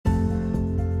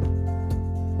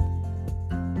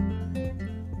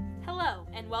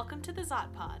welcome to the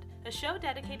Zot Pod, a show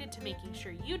dedicated to making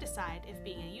sure you decide if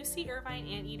being a UC Irvine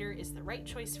Anteater is the right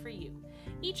choice for you.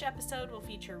 Each episode will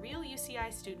feature real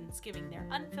UCI students giving their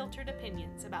unfiltered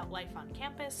opinions about life on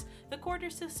campus, the quarter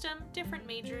system, different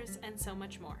majors, and so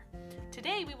much more.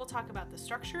 Today we will talk about the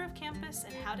structure of campus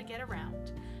and how to get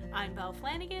around. I'm Belle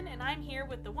Flanagan, and I'm here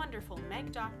with the wonderful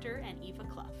Meg Doctor and Eva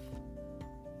Clough.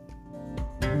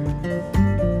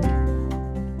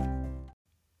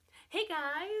 Hey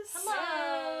guys!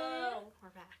 Hello! We're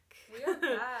back. We are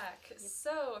back.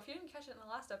 So, if you didn't catch it in the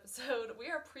last episode, we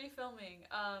are pre-filming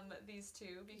these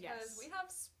two because we have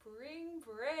spring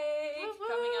break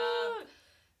coming up.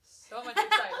 So much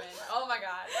excitement. Oh my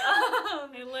god.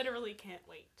 I literally can't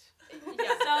wait.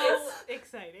 Yeah, So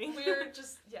exciting. We're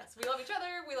just, we love each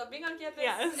other. We love being on campus.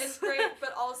 Yes. It's great,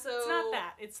 but also... It's not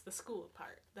that. It's the school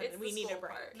part that we need a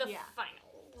break. The finals.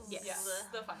 Yes,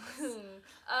 the finals.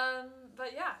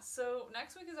 But yeah, so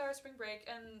next week is our spring break,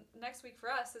 and next week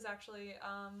for us is actually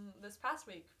this past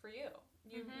week for you.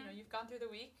 You know, you've gone through the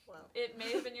week. Wow. It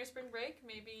may have been your spring break.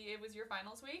 Maybe it was your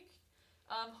finals week.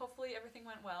 Hopefully everything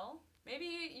went well. Maybe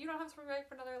you don't have spring break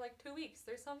for another 2 weeks.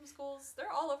 There's some schools, they're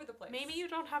all over the place. Maybe you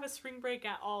don't have a spring break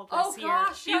at all this year.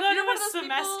 Gosh, you go to a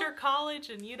semester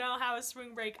college and you don't have a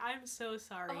spring break. I'm so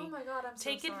sorry. Oh my god, I'm so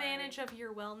sorry. Take advantage of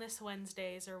your Wellness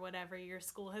Wednesdays or whatever your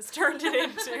school has turned it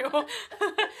into.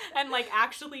 And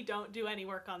actually don't do any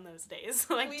work on those days.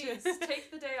 Please,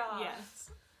 take the day off.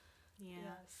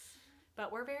 Yes.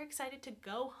 But we're very excited to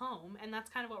go home, and that's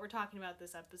kind of what we're talking about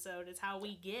this episode, is how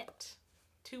we get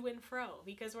to and fro,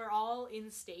 because we're all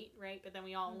in state, right? But then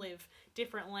we all live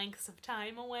different lengths of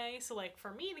time away. So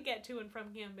for me to get to and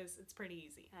from campus, it's pretty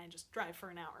easy. I just drive for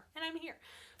an hour and I'm here.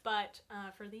 But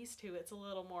for these two, it's a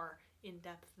little more in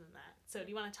depth than that. So do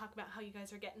you want to talk about how you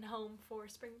guys are getting home for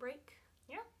spring break?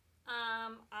 Yeah.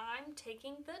 I'm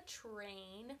taking the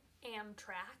train,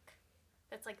 Amtrak.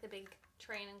 That's the big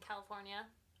train in California.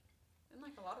 In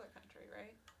a lot of the country,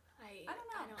 right? I don't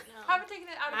know. I don't know. Haven't taken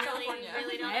it out of California.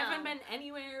 Really don't I know. haven't been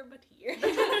anywhere but here.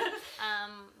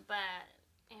 But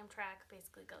Amtrak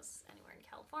basically goes anywhere in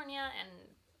California and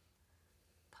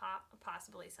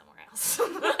possibly somewhere else.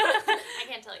 I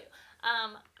can't tell you.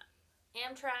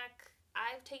 Amtrak,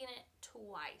 I've taken it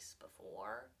twice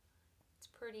before. It's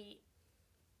pretty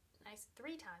nice.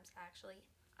 3 times, actually.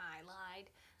 I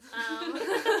lied.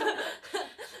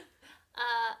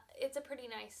 It's a pretty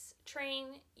nice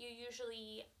train. You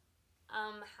usually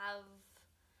have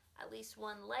at least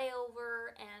one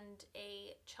layover, and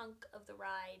a chunk of the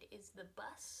ride is the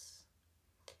bus.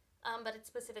 But it's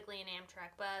specifically an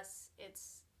Amtrak bus.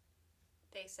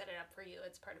 They set it up for you.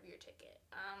 It's part of your ticket.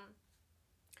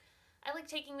 I like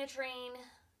taking the train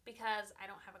because I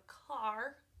don't have a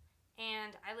car,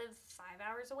 and I live 5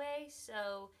 hours away,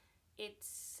 so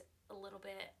it's a little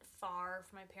bit far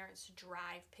for my parents to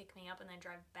drive, pick me up, and then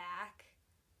drive back,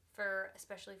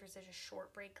 especially for such a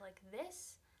short break like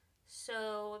this.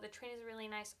 So the train is a really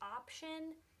nice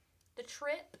option. The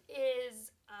trip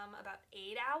is about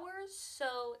 8 hours,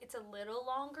 so it's a little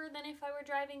longer than if I were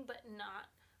driving, but not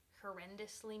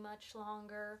horrendously much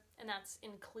longer, and that's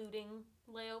including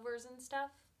layovers and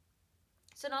stuff.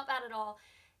 So not bad at all.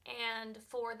 And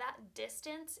for that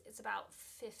distance, it's about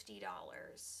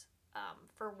 $50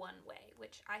 for one way,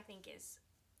 which I think is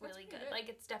really good.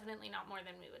 It's definitely not more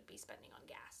than we would be spending on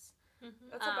gas. Mm-hmm.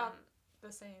 That's about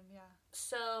the same, yeah.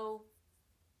 So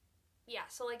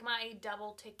my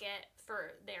double ticket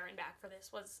for there and back for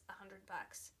this was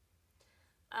 $100.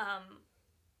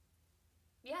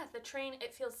 The train,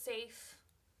 it feels safe.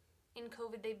 In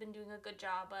COVID, they've been doing a good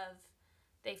job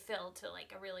they fill to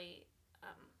a really,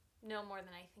 no more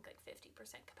than I think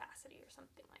 50% capacity or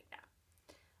something like that.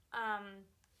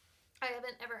 I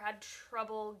haven't ever had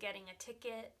trouble getting a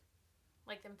ticket,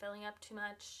 them filling up too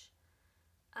much.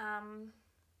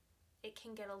 It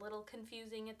can get a little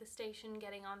confusing at the station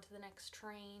getting onto the next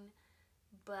train,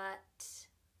 but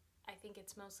I think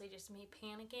it's mostly just me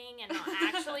panicking and not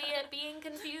actually it being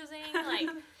confusing.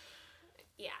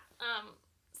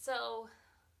 So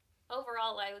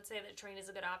overall, I would say the train is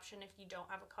a good option if you don't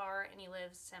have a car and you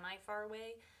live semi-far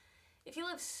away. If you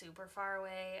live super far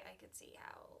away, I could see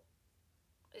how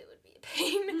it would be a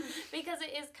pain because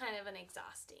it is kind of an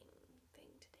exhausting thing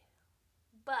to do.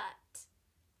 But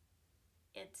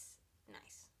it's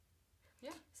nice.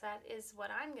 Yeah. So that is what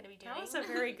I'm going to be doing. That was a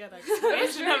very good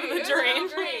explanation of the train.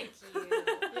 Great. Thank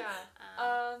you. Yeah.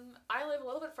 I live a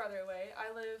little bit farther away.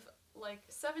 I live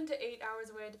 7 to 8 hours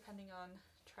away, depending on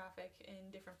traffic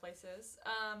in different places.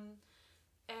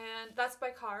 And that's by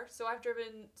car. So I've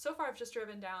just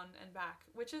driven down and back,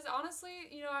 which is honestly,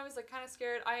 you know, I was like kind of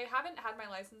scared. I haven't had my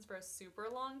license for a super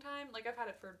long time. Like I've had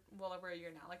it for well over a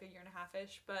year now, like a year and a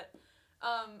half-ish. But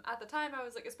at the time I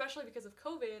was like, especially because of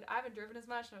COVID, I haven't driven as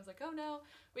much. And I was like, oh no.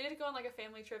 We did go on like a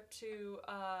family trip to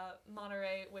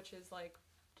Monterey, which is like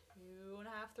 2.5,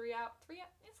 3 hours.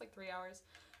 It's like 3 hours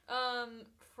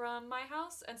from my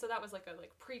house, and so that was like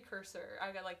a precursor.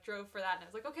 I got drove for that, and I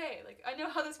was like, okay, like I know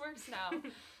how this works now.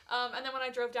 And then when I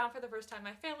drove down for the first time,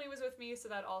 my family was with me, so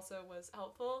that also was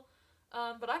helpful.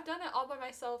 But I've done it all by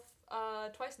myself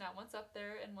twice now, once up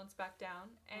there and once back down,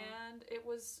 and it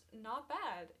was not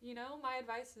bad. You know, my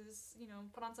advice is, you know,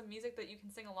 put on some music that you can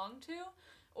sing along to,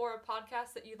 or a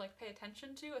podcast that you pay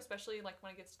attention to, especially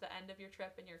when it gets to the end of your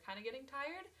trip and you're kind of getting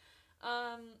tired.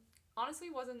 Honestly,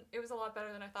 it was a lot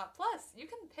better than I thought. Plus, you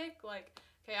can pick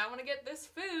okay, I want to get this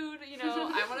food, you know,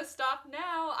 I want to stop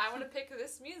now, I want to pick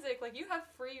this music. Like, you have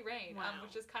free reign, wow.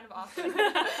 Which is kind of awesome.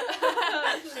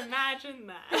 Imagine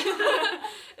that.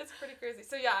 It's pretty crazy.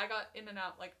 So yeah, I got in and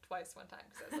out twice one time,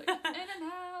 because I was in and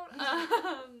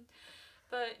out.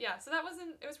 But yeah, so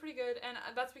it was pretty good, and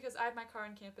that's because I have my car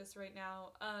on campus right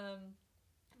now.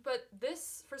 But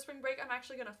for spring break, I'm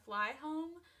actually gonna fly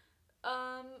home.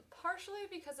 Partially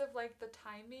because of the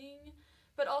timing,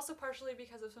 but also partially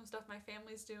because of some stuff my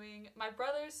family's doing. My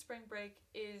brother's spring break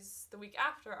is the week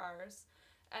after ours,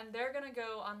 and they're gonna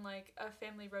go on a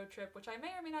family road trip, which I may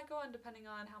or may not go on depending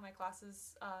on how my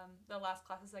classes, the last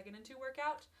classes I get into work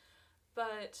out.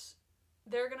 But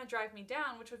they're gonna drive me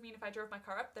down, which would mean if I drove my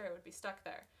car up there, it would be stuck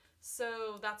there.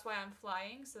 So that's why I'm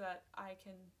flying, so that I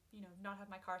can, you know, not have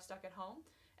my car stuck at home.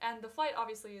 And the flight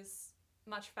obviously is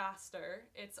much faster.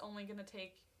 It's only gonna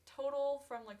take total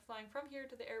from flying from here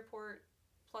to the airport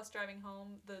plus driving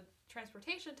home. The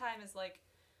transportation time is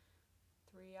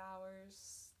 3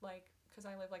 hours, because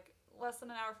I live less than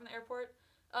an hour from the airport.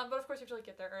 But of course you have to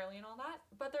get there early and all that.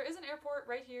 But there is an airport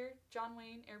right here, John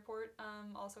Wayne Airport,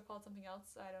 also called something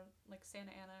else. I don't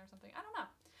Santa Ana or something. I don't know.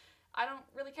 I don't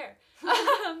really care.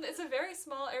 It's a very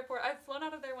small airport. I've flown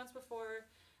out of there once before.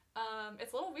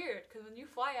 It's a little weird because when you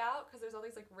fly out, because there's all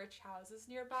these rich houses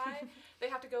nearby, they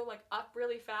have to go up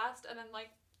really fast and then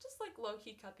just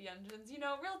low-key cut the engines, you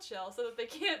know, real chill, so that they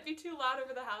can't be too loud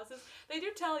over the houses. They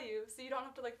do tell you, so you don't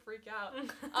have to freak out.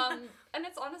 And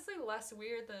it's honestly less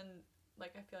weird than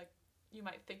I feel you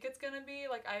might think it's gonna be.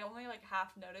 I only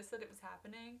half noticed that it was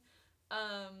happening.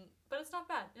 But it's not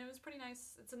bad. It was pretty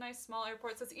nice. It's a nice small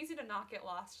airport, so it's easy to not get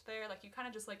lost there. You kind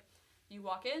of just you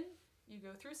walk in, you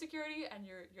go through security, and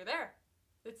you're there.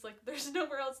 It's there's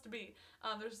nowhere else to be.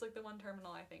 There's just the one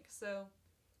terminal, I think. So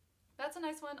that's a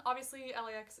nice one. Obviously,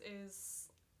 LAX is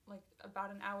about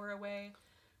an hour away.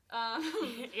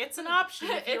 It's an option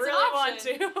if you really want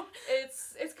to.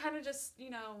 It's kind of just, you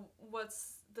know,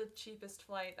 what's the cheapest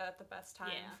flight at the best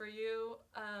time for you.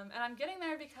 And I'm getting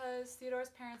there because Theodora's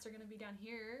parents are going to be down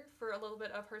here for a little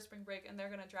bit of her spring break, and they're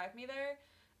going to drive me there.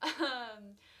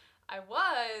 I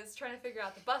was trying to figure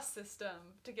out the bus system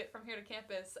to get from here to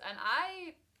campus, and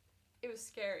it was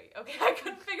scary. Okay, I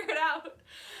couldn't figure it out.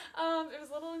 It was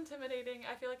a little intimidating.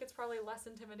 I feel it's probably less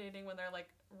intimidating when they're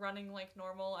running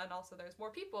normal, and also there's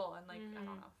more people, and I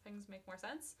don't know, things make more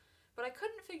sense. But I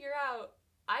couldn't figure out.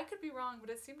 I could be wrong, but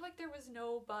it seemed there was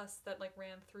no bus that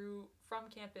ran through from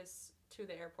campus to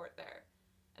the airport there.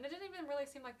 And it didn't even really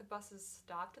seem the buses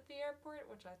stopped at the airport,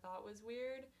 which I thought was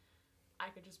weird. I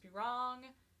could just be wrong.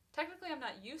 Technically, I'm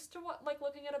not used to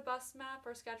looking at a bus map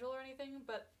or schedule or anything,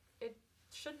 but it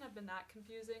shouldn't have been that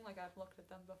confusing. I've looked at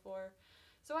them before.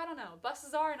 So I don't know.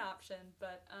 Buses are an option,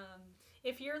 but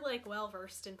if you're well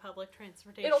versed in public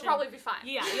transportation, it'll probably be fine.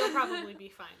 Yeah, you'll probably be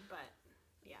fine, but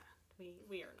yeah,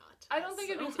 we are not. I don't think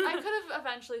it'd be I could have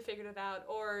eventually figured it out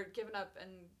or given up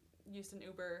and used an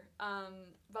Uber.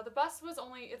 But the bus was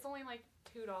only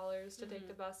 $2 to take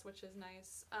the bus, which is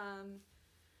nice.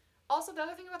 Also, the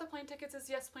other thing about the plane tickets is,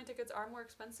 yes, plane tickets are more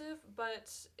expensive, but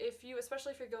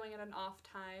especially if you're going at an off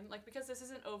time, because this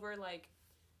isn't over,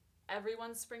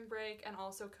 everyone's spring break and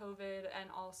also COVID and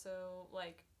also,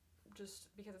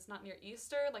 just because it's not near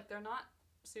Easter, they're not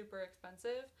super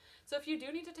expensive. So if you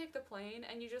do need to take the plane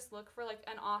and you just look for,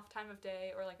 an off time of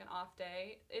day or, an off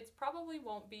day, it probably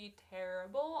won't be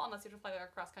terrible unless you have to fly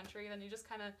across country. Then you just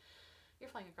kind of... You're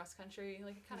flying across country,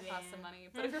 it kind of costs some money.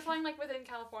 But if you're flying, within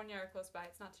California or close by,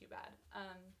 it's not too bad.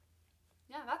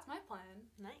 Yeah, that's my plan.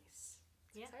 Nice.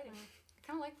 It's exciting. I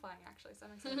kind of like flying, actually, so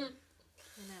I'm excited.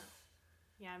 I know.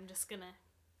 Yeah, I'm just gonna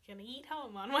eat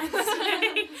home on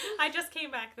Wednesday. I just came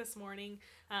back this morning,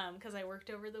 because I worked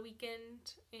over the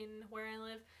weekend in where I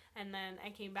live, and then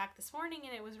I came back this morning,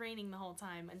 and it was raining the whole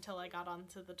time until I got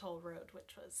onto the toll road,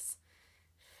 which was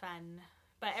fun.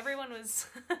 But everyone was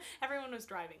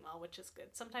driving well, which is good.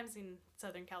 Sometimes in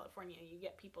Southern California, you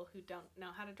get people who don't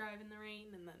know how to drive in the rain,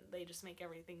 and then they just make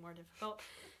everything more difficult.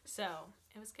 So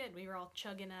it was good. We were all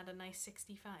chugging at a nice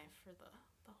 65 for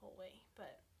the whole way,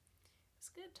 but it was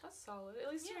good. That's solid.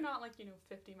 At least you're not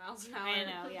 50 miles an hour. I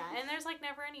know, yeah. And there's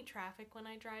never any traffic when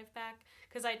I drive back,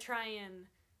 because I try and,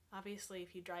 obviously,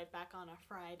 if you drive back on a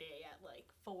Friday at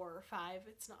 4 or 5,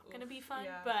 it's not going to be fun.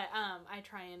 Yeah. But I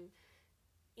try and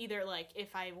either,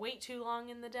 if I wait too long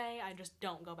in the day, I just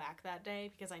don't go back that day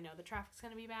because I know the traffic's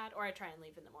going to be bad, or I try and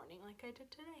leave in the morning like I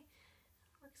did today.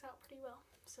 It works out pretty well,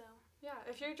 so. Yeah,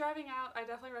 if you're driving out, I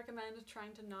definitely recommend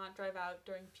trying to not drive out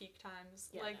during peak times.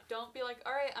 Yeah, don't be all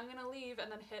right, I'm going to leave, and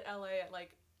then hit LA at,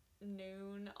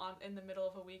 noon in the middle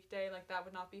of a weekday. That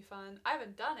would not be fun. I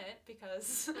haven't done it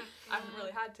because I haven't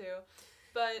really had to.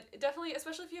 But definitely,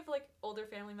 especially if you have, older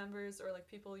family members or,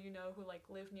 people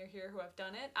who live near here who have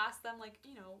done it, ask them,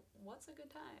 what's a good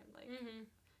time?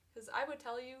 Because I would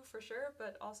tell you for sure,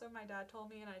 but also my dad told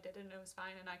me and I did it and it was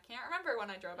fine, and I can't remember when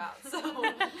I drove out. So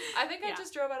I think I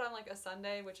just drove out on, a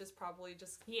Sunday, which is probably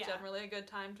just generally a good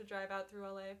time to drive out through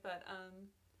LA. But,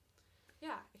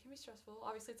 yeah, it can be stressful.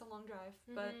 Obviously, it's a long drive,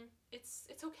 but it's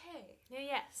okay. Yeah,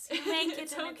 yes. You make it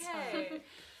it's okay.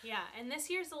 Yeah, and this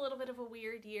year's a little bit of a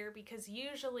weird year because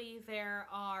usually there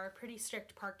are pretty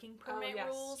strict parking permit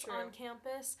rules on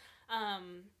campus.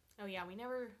 Oh yeah, we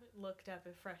never looked up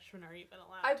if freshmen are even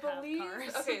allowed to have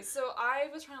cars. Okay, so I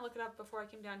was trying to look it up before I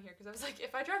came down here because I was like,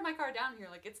 if I drive my car down here,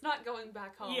 it's not going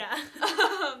back home. Yeah.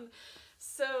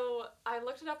 So I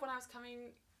looked it up when I was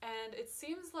coming, and it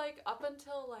seems like up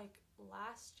until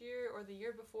last year or the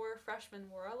year before, freshmen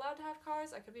were allowed to have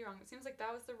cars. I could be wrong. It seems like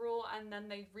that was the rule, and then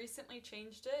they recently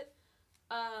changed it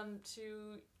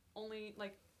to only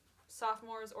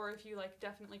sophomores, or if you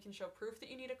definitely can show proof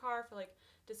that you need a car for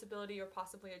disability or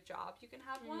possibly a job, you can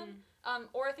have one.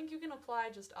 Or I think you can apply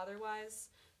just otherwise.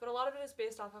 But a lot of it is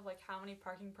based off of how many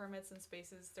parking permits and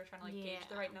spaces they're trying to gauge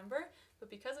the right number.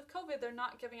 But because of COVID, they're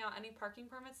not giving out any parking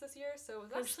permits this year, so it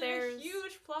was actually a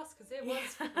huge plus because it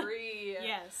was free.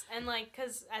 Yes, and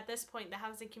because at this point the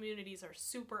housing communities are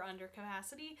super under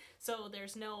capacity, so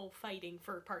there's no fighting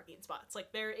for parking spots.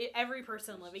 Every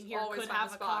person living here could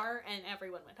have a car, and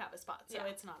everyone would have a spot, so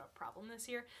it's not a problem this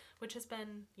year, which has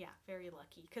been very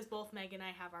lucky because both Meg and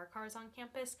I have our cars on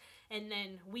campus, and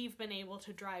then we've been able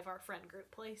to drive our friend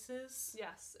group places.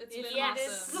 Yes, it's been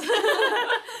awesome.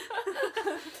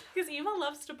 Because Eva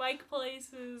loves to bike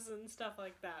places and stuff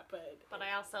like that, but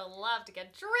I also love to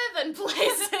get driven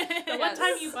places. The one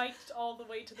time you biked all the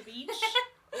way to the beach,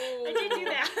 I did do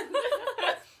that.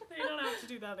 You don't have to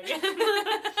do that again.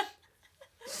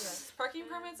 Yes, parking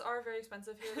permits are very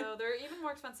expensive here, though. They're even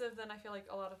more expensive than I feel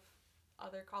a lot of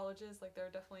other colleges.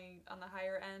 They're definitely on the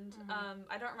higher end.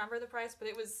 I don't remember the price, but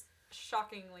it was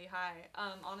shockingly high.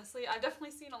 Honestly, I've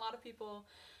definitely seen a lot of people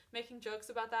making jokes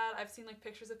about that. I've seen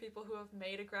pictures of people who have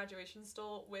made a graduation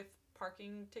stole with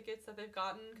parking tickets that they've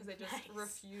gotten because they just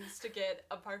refuse to get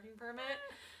a parking permit.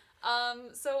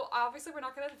 So obviously we're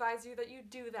not going to advise you that you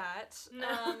do that.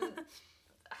 No.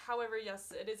 However,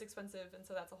 yes, it is expensive, and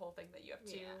so that's a whole thing that you have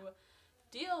to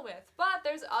deal with. But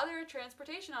there's other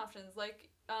transportation options,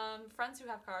 friends who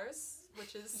have cars,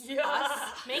 which is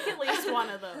us. Make at least one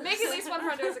of those. Make at least one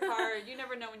friend who has a car. You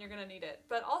never know when you're going to need it.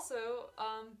 But also,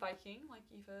 biking, like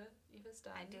Eva's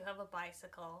done. I do have a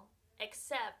bicycle,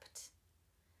 except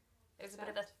there's a bit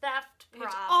of a theft problem.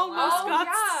 It almost got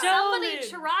stolen. Somebody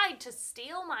tried to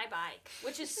steal my bike,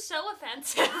 which is so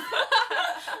offensive.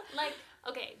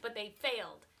 Okay, but they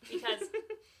failed because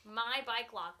my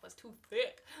bike lock was too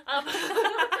thick.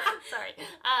 Sorry.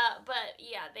 But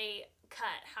yeah, they cut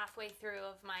halfway through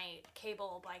of my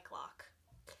cable bike lock.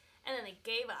 And then they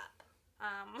gave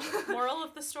up. Moral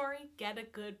of the story, get a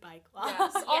good bike lock.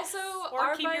 Yes. Also,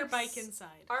 or keep your bike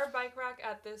inside. Our bike rack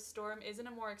at this dorm is in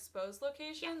a more exposed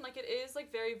location. Yeah. It is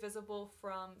very visible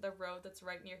from the road that's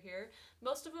right near here.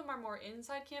 Most of them are more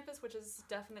inside campus, which is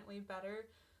definitely better.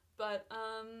 But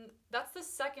that's the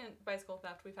second bicycle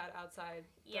theft we've had outside.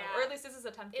 Yeah. Or at least this is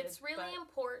attempted. It's really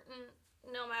important,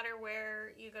 no matter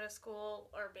where you go to school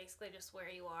or basically just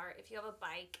where you are, if you have a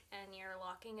bike and you're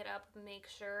locking it up, make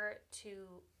sure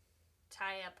to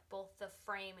tie up both the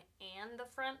frame and the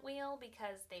front wheel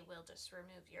because they will just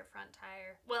remove your front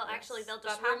tire. Well, yes, actually, they'll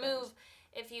just remove,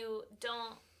 if you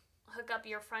don't hook up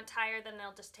your front tire, then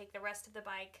they'll just take the rest of the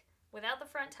bike without the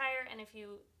front tire, and if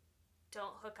you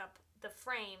don't hook up the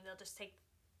frame, they'll just take,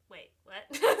 wait, what?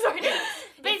 Sorry.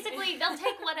 Basically, they'll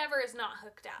take whatever is not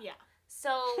hooked up. Yeah.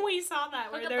 So we saw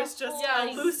that where there's just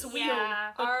a loose wheel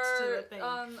hooked to the thing.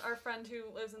 Our friend who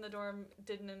lives in the dorm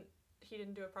didn't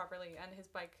do it properly, and his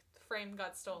bike frame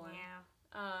got stolen. Yeah.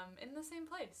 In the same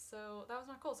place. So that was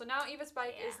not cool. So now Eva's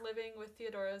bike is living with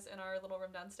Theodora's in our little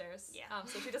room downstairs. Yeah.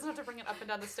 So she doesn't have to bring it up and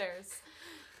down the stairs.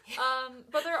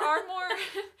 But there are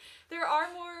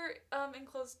more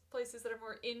enclosed places that are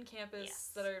more in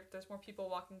campus there's more people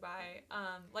walking by.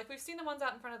 Like we've seen the ones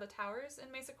out in front of the towers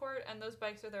in Mesa Court, and those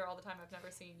bikes are there all the time. I've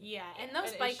never seen. Yeah, and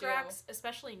those bike racks,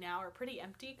 especially now, are pretty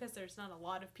empty because there's not a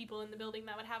lot of people in the building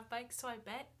that would have bikes. So I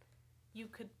bet you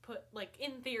could put, like,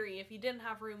 in theory, if you didn't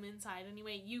have room inside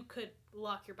anyway, you could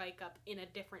lock your bike up in a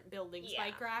different building's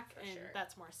bike rack, and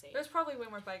that's more safe. There's probably way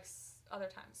more bikes other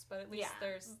times, but at least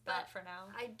there's that for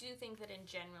now. I do think that in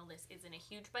general this isn't a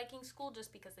huge biking school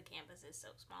just because the campus is so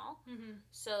small. Mm-hmm.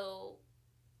 So,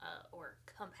 or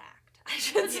compact, I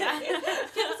should say.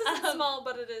 Campus isn't small,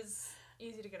 but it is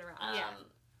easy to get around.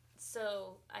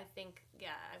 So I think,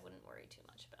 I wouldn't worry too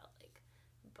much about, like,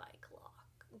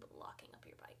 locking up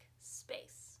your bike.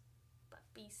 Space, but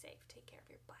be safe. Take care of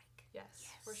your bike. Yes,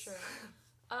 for sure.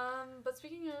 But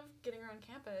speaking of getting around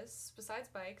campus, besides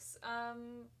bikes,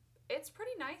 it's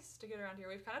pretty nice to get around here.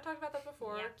 We've kind of talked about that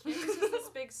before. Yeah. Campus is this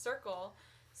big circle.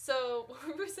 So what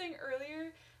we were saying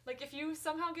earlier, like if you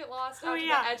somehow get lost out to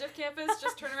the edge of campus,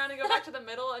 just turn around and go back to the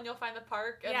middle, and you'll find the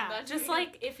park. And then just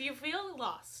like if you feel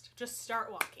lost, just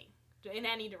start walking in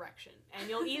any direction, and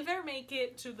you'll either make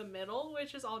it to the middle,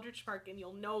 which is Aldrich Park, and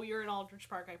you'll know you're in Aldrich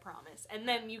Park, I promise, and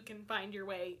then you can find your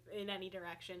way in any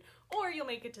direction, or you'll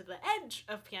make it to the edge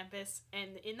of campus,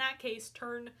 and in that case,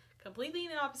 turn completely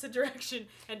in the opposite direction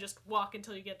and just walk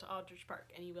until you get to Aldrich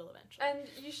Park, and you will eventually. And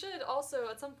you should also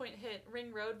at some point hit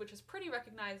Ring Road, which is pretty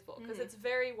recognizable because it's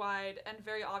very wide and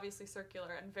very obviously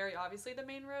circular and very obviously the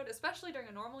main road, especially during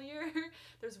a normal year.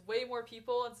 There's way more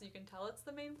people, and so you can tell it's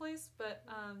the main place, but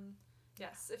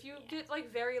yes, if you get,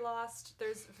 like, very lost,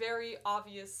 there's very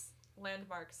obvious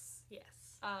landmarks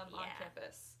on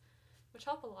campus, which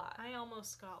help a lot. I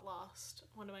almost got lost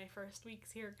one of my first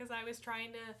weeks here because I was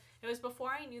trying to, it was before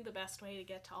I knew the best way to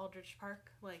get to Aldrich Park,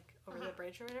 like, over the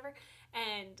bridge or whatever,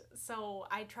 and so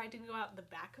I tried to go out the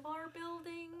back of our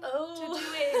building to do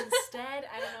it instead.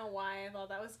 I don't know why I thought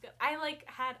that was good.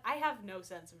 I have no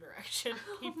sense of direction,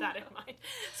 keep that in mind.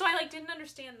 So I, like, didn't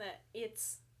understand that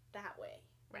it's that way.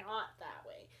 Not that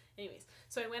way. Anyways,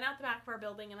 so I went out the back of our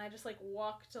building, and I just, like,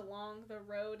 walked along the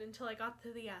road until I got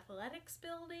to the athletics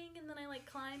building, and then I, like,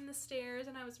 climbed the stairs,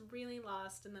 and I was really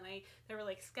lost, and then there were,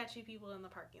 like, sketchy people in the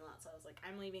parking lot, so I was like,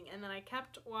 I'm leaving, and then I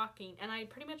kept walking, and I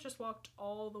pretty much just walked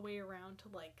all the way around to,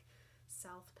 like,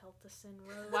 South Peltison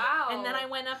Road. Wow. And then I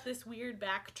went up this weird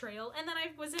back trail, and then I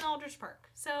was in Aldrich Park.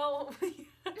 So,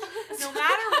 no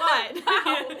matter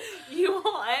what, you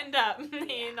will end up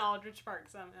in Aldrich Park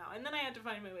somehow. And then I had to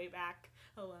find my way back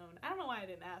alone. I don't know why I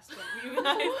didn't ask you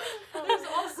guys. There's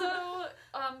also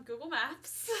Google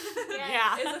Maps.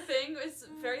 Is a thing. It's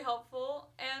very helpful.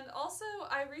 And also,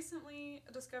 I recently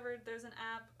discovered there's an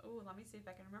app. Oh, let me see if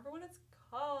I can remember what it's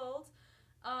called.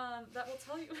 That will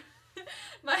tell you.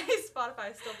 My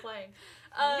Spotify is still playing.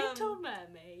 Little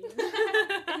Mermaid.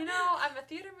 I'm a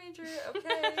theater major,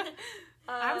 okay.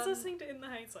 I was listening to In the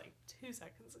Heights like 2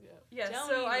 seconds ago. Yes,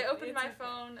 so I opened my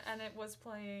phone and it was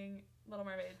playing Little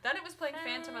Mermaid. Then it was playing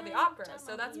Phantom of the Opera,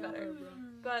 so that's better.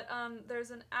 But there's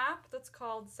an app that's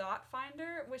called Zot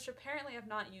Finder, which apparently I've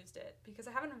not used it because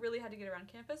I haven't really had to get around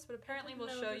campus, but apparently will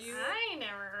show you I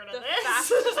never heard of the this.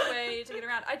 fastest way to get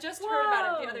around. I just heard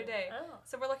about it the other day.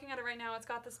 So we're looking at it right now. It's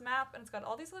got this map and it's got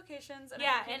all these locations. And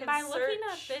and by looking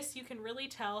at this, you can really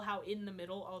tell how in the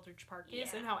middle Aldrich Park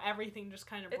is and how everything just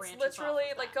kind of branches off. It's literally,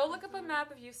 like, go look up a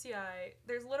map of UCI.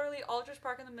 There's literally Aldrich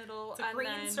Park in the middle. It's a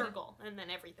green circle, and then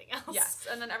everything else. Yes,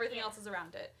 and then everything else is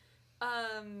around it.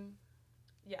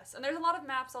 Yes, and there's a lot of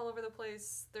maps all over the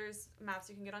place. There's maps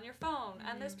you can get on your phone,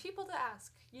 and there's people to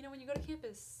ask. When you go to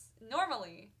campus,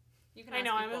 normally, you can ask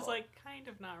people. I was like, kind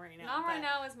of not right now. Not right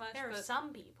now as much, there are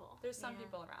some people. There's some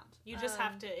people around. You just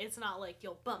have to, it's not like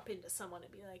you'll bump into someone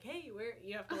and be like, hey, where,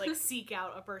 you have to, like, seek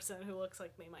out a person who looks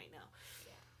like they might know.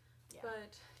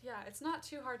 But, it's not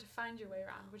too hard to find your way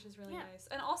around, which is really nice.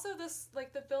 And also this,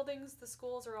 like, the buildings, the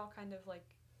schools are all kind of, like,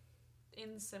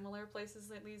 in similar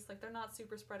places at least. Like, they're not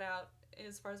super spread out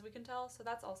as far as we can tell, so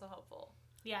that's also helpful.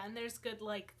 Yeah, and there's good,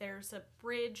 like, there's a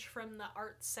bridge from the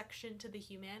arts section to the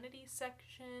humanities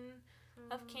section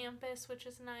of campus, which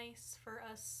is nice for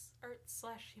us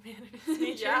arts/humanities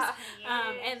majors.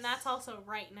 And that's also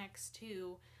right next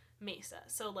to Mesa.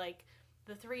 So, like,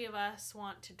 the three of us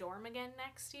want to dorm again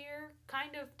next year,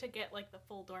 kind of to get like the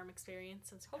full dorm experience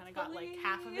since we kind of got like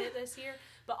half of it this year,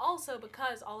 but also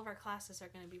because all of our classes are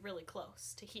going to be really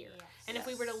close to here. Yes. And if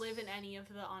we were to live in any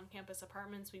of the on-campus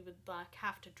apartments, we would like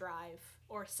have to drive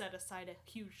or set aside a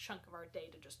huge chunk of our day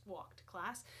to just walk to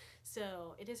class.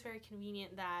 So it is very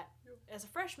convenient that as a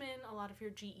freshman, a lot of your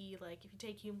GE, like if you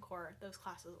take HumeCore, those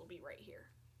classes will be right here,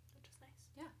 which is nice.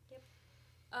 Yeah. Yep.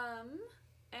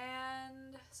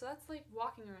 And so that's like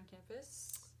walking around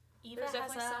campus. Eva There's has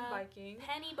definitely some biking.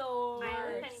 penny board. I have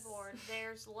a penny board.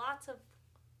 There's lots of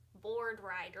board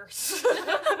riders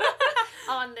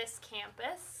on this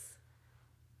campus.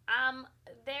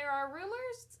 There are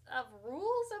rumors of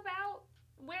rules about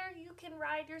where you can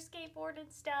ride your skateboard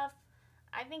and stuff.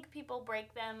 I think people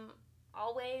break them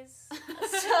always.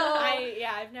 So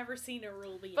I've never seen a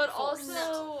rule being But enforced.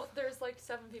 also, there's like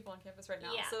 7 people on campus right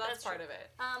now, Yeah, so that's that's part true. of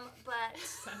it.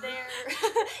 But they're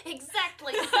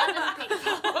exactly 7 people.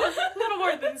 A little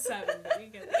more than 7, but you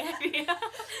get the idea.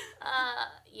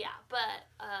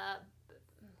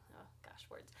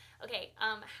 Words. Okay,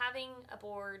 having a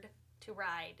board to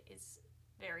ride is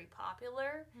very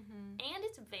popular, and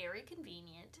it's very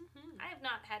convenient. I have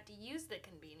not had to use the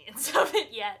convenience of it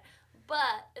yet,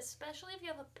 but especially if you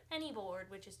have a penny board,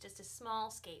 which is just a small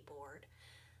skateboard.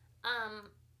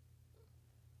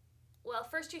 Well,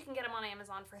 first you can get them on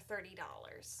Amazon for $30.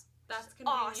 That's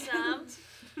convenient.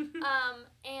 Awesome.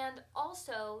 And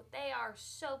also, they are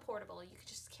so portable. You could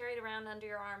just carry it around under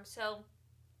your arm. So,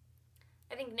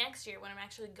 I think next year when I'm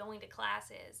actually going to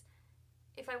classes,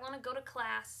 if I want to go to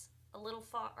class a little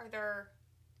farther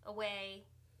away,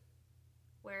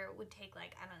 where it would take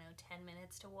 10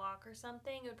 minutes to walk or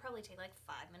something, it would probably take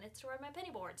 5 minutes to ride my penny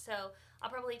board. So, I'll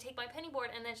probably take my penny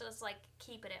board and then just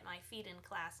keep it at my feet in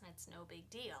class, and it's no big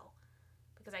deal.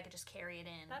 Because I could just carry it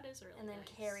in. That is really and then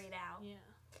nice. carry it out. Yeah.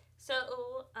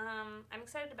 So, I'm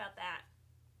excited about that.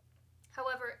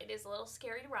 However, it is a little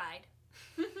scary to ride.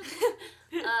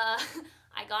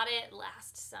 I got it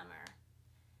last summer.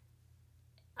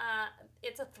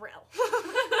 It's a thrill.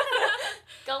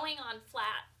 Going on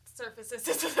flat surfaces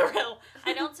is a thrill.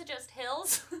 I don't suggest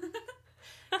hills.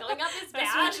 Going up is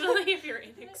bad. Especially if you're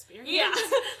inexperienced. Yeah.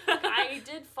 I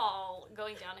did fall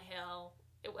going down a hill.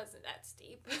 It wasn't that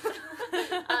steep.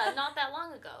 Not that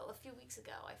long ago. A few weeks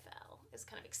ago, I fell. It was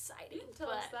kind of exciting. You didn't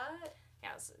tell us that.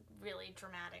 Yeah, it was really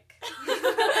dramatic.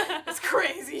 It's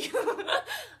crazy.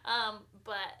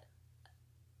 But,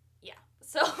 yeah.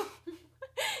 So,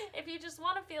 if you just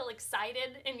want to feel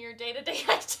excited in your day-to-day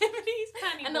activities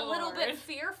and a little bit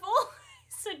fearful, I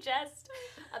suggest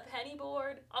a penny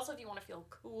board. Also, if you want to feel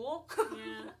cool.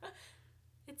 Yeah.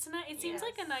 It seems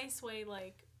like a nice way,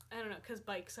 I don't know, because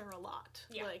bikes are a lot.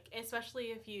 Yeah. Especially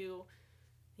if you,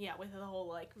 with the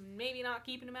whole, maybe not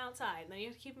keeping them outside, and then you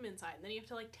have to keep them inside, and then you have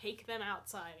to, take them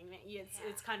outside. And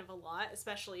it's kind of a lot,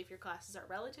 especially if your classes are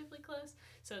relatively close.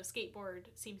 So skateboard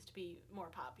seems to be more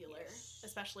popular,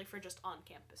 especially for just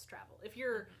on-campus travel. If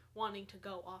you're wanting to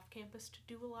go off-campus to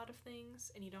do a lot of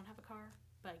things, and you don't have a car,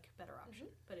 bike, better option.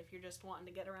 But if you're just wanting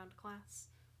to get around to class,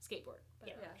 skateboard,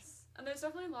 better option. Yes. And there's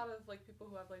definitely a lot of people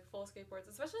who have full skateboards,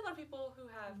 especially a lot of people who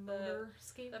have the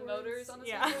motors on the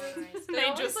skateboards. They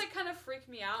always kind of freak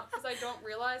me out because I don't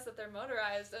realize that they're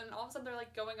motorized, and all of a sudden they're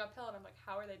going uphill, and I'm like,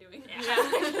 how are they doing that? Yeah.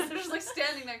 They're just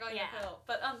standing there going uphill.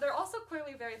 But they're also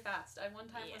clearly very fast. I one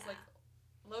time was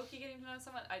low-key getting to know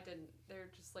someone. I didn't. They're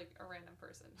just a random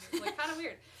person. He was kind of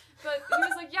weird. But he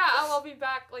was like, yeah, I'll be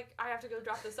back. I have to go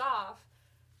drop this off.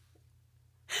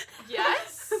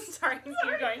 Yes? Sorry,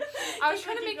 you're going. I was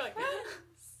trying to make friends.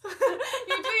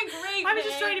 You're doing great, I was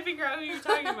just trying to figure out who you're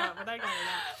talking about, but I got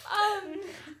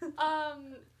it now.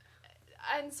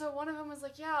 And so one of them was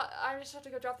like, yeah, I just have to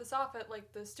go drop this off at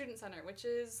the student center, which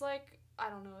is I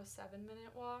don't know, a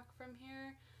 7-minute walk from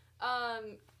here.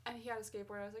 And he had a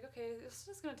skateboard. I was like, okay, this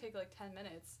is gonna take 10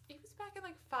 minutes. He was back in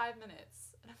 5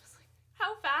 minutes, and I was like,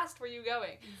 how fast were you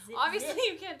going? Obviously,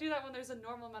 you can't do that when there's a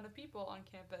normal amount of people on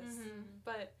campus,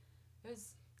 but it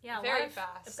was very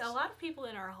fast. A lot of people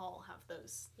in our hall have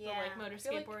those, the motor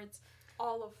skateboards.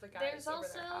 All of the guys There's over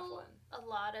also there have one. a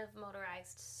lot of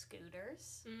motorized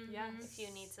scooters. Yes. If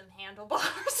you need some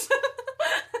handlebars.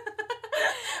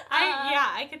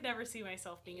 I could never see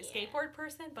myself being a skateboard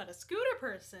person, but a scooter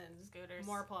person. Scooters.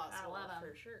 More plausible, I love 'em.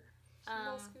 for sure.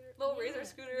 Little razor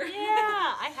scooter.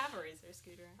 Yeah, I have a razor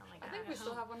scooter. Oh my I god. think we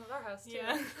still have one at our house too.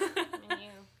 Yeah. And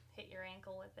you hit your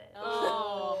ankle with it.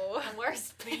 Oh. The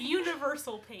worst The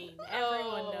universal pain.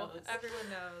 Everyone knows. Everyone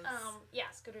knows. Yeah,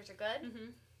 scooters are good.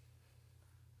 Mm-hmm.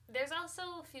 There's also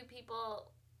a few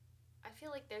people, I feel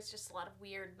like there's just a lot of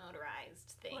weird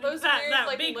motorized things. Those weird,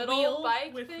 like, big little wheel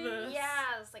bike with things?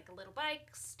 Yeah, it's like little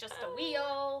bikes, just a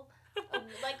wheel,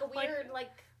 like a weird,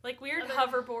 like weird other-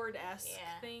 hoverboard-esque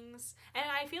Yeah. things. And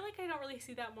I feel like I don't really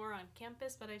see that more on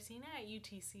campus, but I've seen it at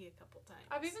UTC a couple times.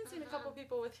 I've even seen a couple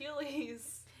people with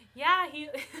Heelys. Yeah,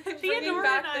 Theodora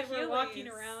back and I the were walking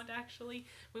Heelys. around, actually,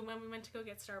 when we went to go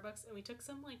get Starbucks, and we took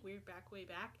some, like, weird back way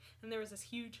back, and there was this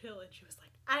huge hill, and she was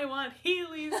like, I want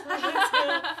Heelys for this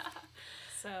hill.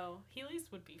 So, Heelys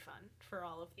would be fun for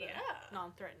all of the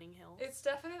non-threatening hills. It's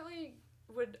definitely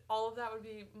all of that would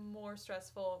be more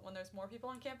stressful when there's more people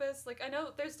on campus. Like, I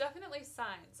know there's definitely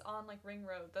signs on, like, Ring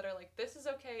Road that are like, this is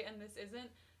okay and this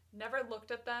isn't. Never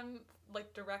looked at them,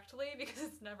 like, directly because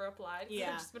it's never applied. Yeah.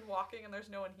 I've just been walking and there's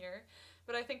no one here.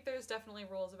 But I think there's definitely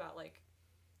rules about, like,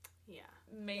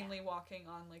 mainly walking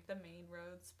on, like, the main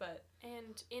roads, but...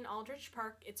 And in Aldrich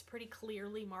Park, it's pretty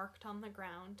clearly marked on the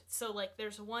ground. So, like,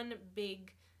 there's one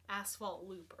big asphalt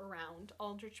loop around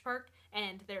Aldrich Park,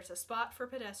 and there's a spot for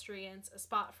pedestrians, a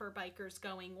spot for bikers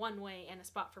going one way, and a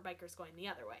spot for bikers going the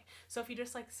other way. So if you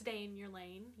just, like, stay in your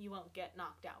lane, you won't get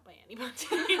knocked out by anybody.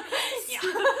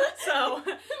 So,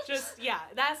 just,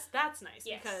 that's nice,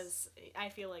 because I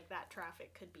feel like that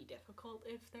traffic could be difficult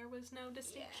if there was no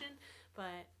distinction.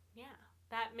 But,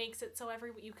 that makes it so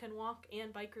you can walk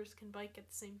and bikers can bike at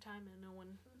the same time and no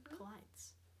one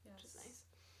collides, which is nice.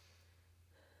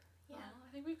 Yeah,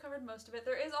 I think we've covered most of it.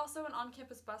 There is also an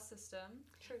on-campus bus system.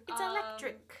 True. It's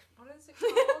electric. What is it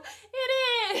called?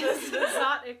 It is! The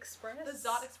Zot Express. The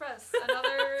Zot Express.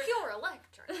 Another... Pure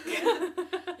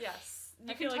electric. Yes.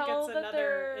 I feel like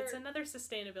it's another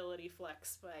sustainability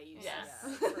flex by UCI.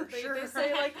 Yes. For sure. They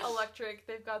say, like, electric.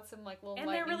 They've got some, like, little and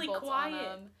lightning they're really bolts quiet. on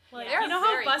them. Like, They're you know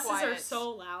how very buses quiet. are so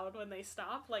loud when they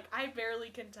stop? Like, I barely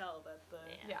can tell that the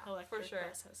electric for sure.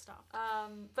 bus has stopped.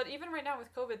 But even right now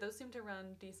with COVID, those seem to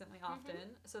run decently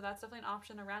often. So that's definitely an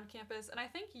option around campus. And I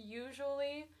think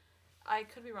usually, I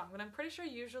could be wrong, but I'm pretty sure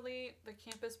usually the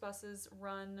campus buses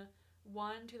run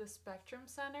one to the Spectrum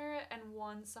Center and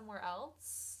one somewhere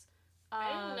else.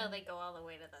 I didn't know they go all the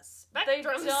way to the Spectrum. They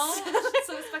don't.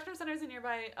 So the Spectrum Center is a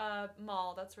nearby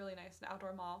mall. That's really nice, an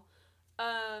outdoor mall.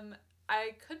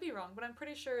 I could be wrong, but I'm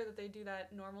pretty sure that they do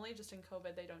that normally. Just in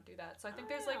COVID, they don't do that. So I think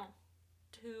there's like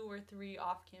 2 or 3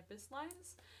 off-campus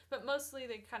lines, but mostly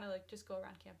they kind of like just go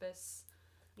around campus.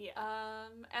 Yeah.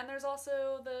 And there's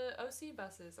also the OC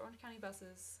buses, Orange County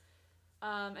buses.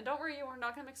 And don't worry, we're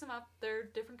not gonna mix them up. They're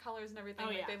different colors and everything.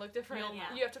 Oh, like, they look different.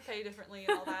 Yeah. You have to pay differently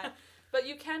and all that. But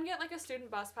you can get, like, a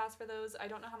student bus pass for those. I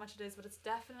don't know how much it is, but it's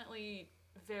definitely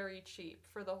very cheap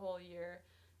for the whole year.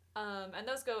 And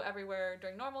those go everywhere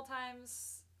during normal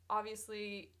times.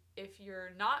 Obviously, if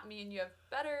you're not me and you have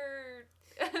better...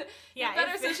 you're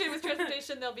better associated with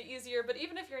transportation, they'll be easier. But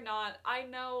even if you're not, I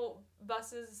know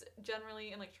buses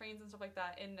generally and, like, trains and stuff like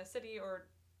that in a city or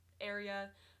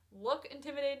area look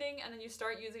intimidating, and then you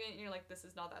start using it and you're like, this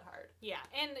is not that hard. Yeah,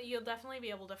 and you'll definitely be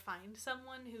able to find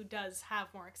someone who does have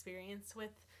more experience with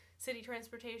city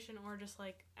transportation, or just,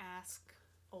 like, ask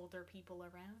older people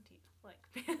around you. Like,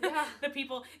 the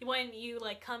people, when you,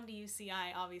 like, come to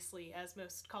UCI, obviously, as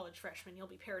most college freshmen, you'll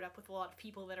be paired up with a lot of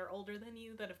people that are older than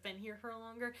you, that have been here for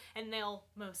longer, and they'll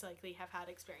most likely have had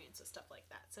experience with stuff like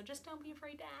that. So just don't be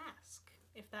afraid to ask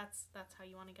if that's how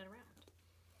you want to get around.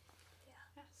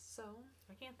 So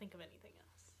I can't think of anything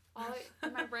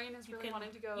else. My brain is really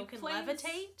wanting to go. You can planes.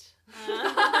 levitate.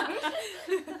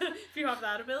 If you have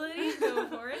that ability, go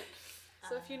for it.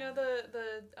 So if you know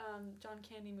the John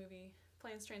Candy movie,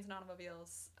 Planes, Trains, and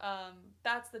Automobiles,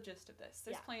 that's the gist of this.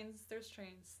 There's planes, there's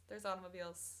trains, there's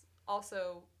automobiles,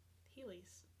 also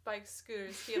Heelys, bikes,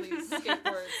 scooters, Heelys,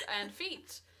 skateboards, and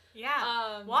feet.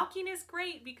 Yeah, walking is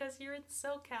great because you're in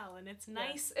SoCal and it's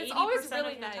nice. It's always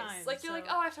really of nice. Time, like you're like,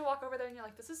 oh, I have to walk over there, and you're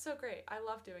like, this is so great. I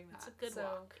love doing that. It's a good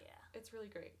walk. Yeah, it's really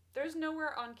great. There's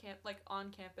nowhere on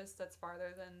campus that's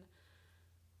farther than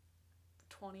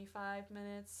 25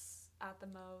 minutes at the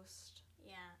most.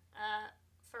 Yeah.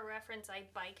 For reference, I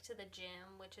bike to the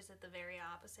gym, which is at the very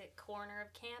opposite corner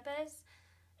of campus.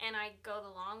 And I go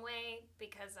the long way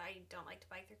because I don't like to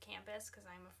bike through campus because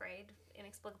I'm afraid,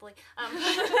 inexplicably.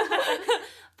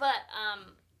 But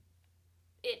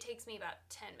it takes me about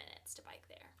 10 minutes to bike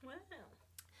there. Wow.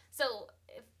 So,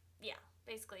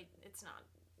 basically,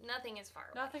 nothing is far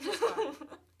away. Nothing is far.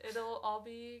 It'll all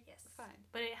be fine.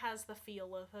 But it has the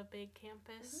feel of a big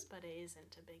campus, but it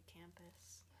isn't a big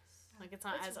campus. Yes. Like, it's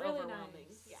not as really overwhelming.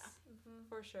 Nice. Yeah. Mm-hmm.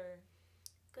 For sure.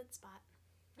 Good spot.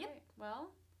 Yep. Right.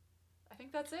 Well, I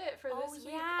think that's it for this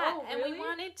week. Yeah. Oh, and really? we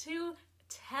wanted to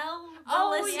tell the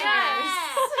listeners.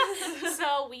 yes!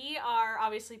 So we are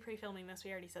obviously pre-filming this.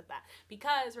 We already said that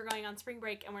because we're going on spring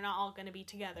break and we're not all going to be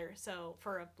together. So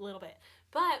for a little bit.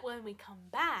 But when we come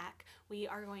back, we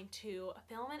are going to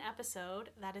film an episode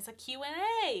that is a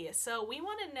Q&A. So we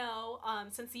want to know,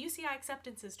 since the UCI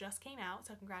acceptances just came out,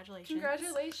 so congratulations.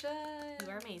 Congratulations. You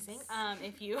are amazing.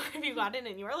 If you got in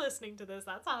and you are listening to this,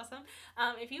 that's awesome.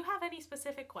 If you have any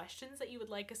specific questions that you would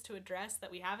like us to address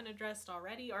that we haven't addressed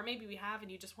already, or maybe we have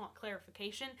and you just want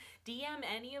clarification, DM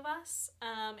any of us,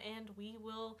 and we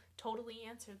will totally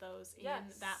answer those in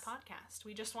that podcast.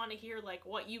 We just want to hear like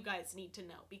what you guys need to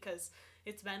know, because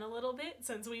it's been a little bit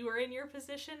since we were in your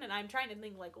position, and I'm trying to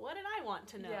think, like, what did I want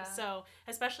to know? Yeah. So,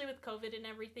 especially with COVID and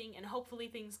everything, and hopefully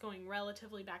things going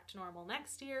relatively back to normal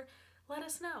next year, let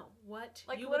us know what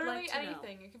you would like to know. Literally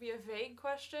anything. It could be a vague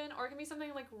question, or it can be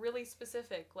something, like, really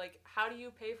specific, like, how do you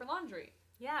pay for laundry?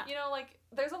 Yeah. You know, like,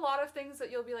 there's a lot of things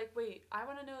that you'll be like, wait, I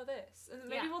want to know this. And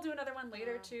maybe we'll do another one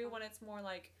later, too, when it's more,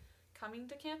 like, coming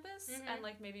to campus, and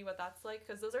like maybe what that's like,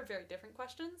 because those are very different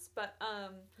questions, but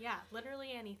literally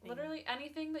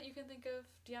anything that you can think of.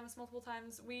 DM us multiple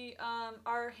times. We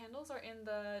our handles are in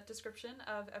the description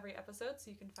of every episode,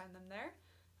 so you can find them there,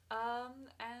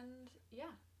 and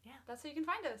that's how you can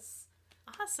find us.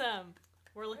 Awesome.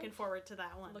 We're looking forward to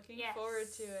that one. Looking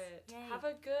forward to it. Yay. Have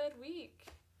a good week.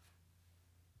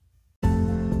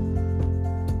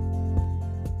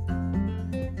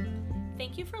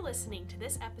 Thank you for listening to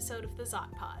this episode of the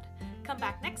Zot Pod. Come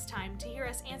back next time to hear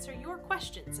us answer your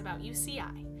questions about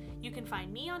UCI. You can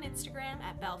find me on Instagram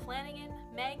at Belle Flanagan,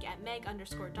 Meg at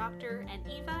Meg_Doctor, and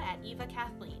Eva at Eva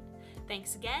Kathleen.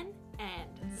 Thanks again, and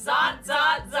Zot,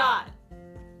 Zot, Zot!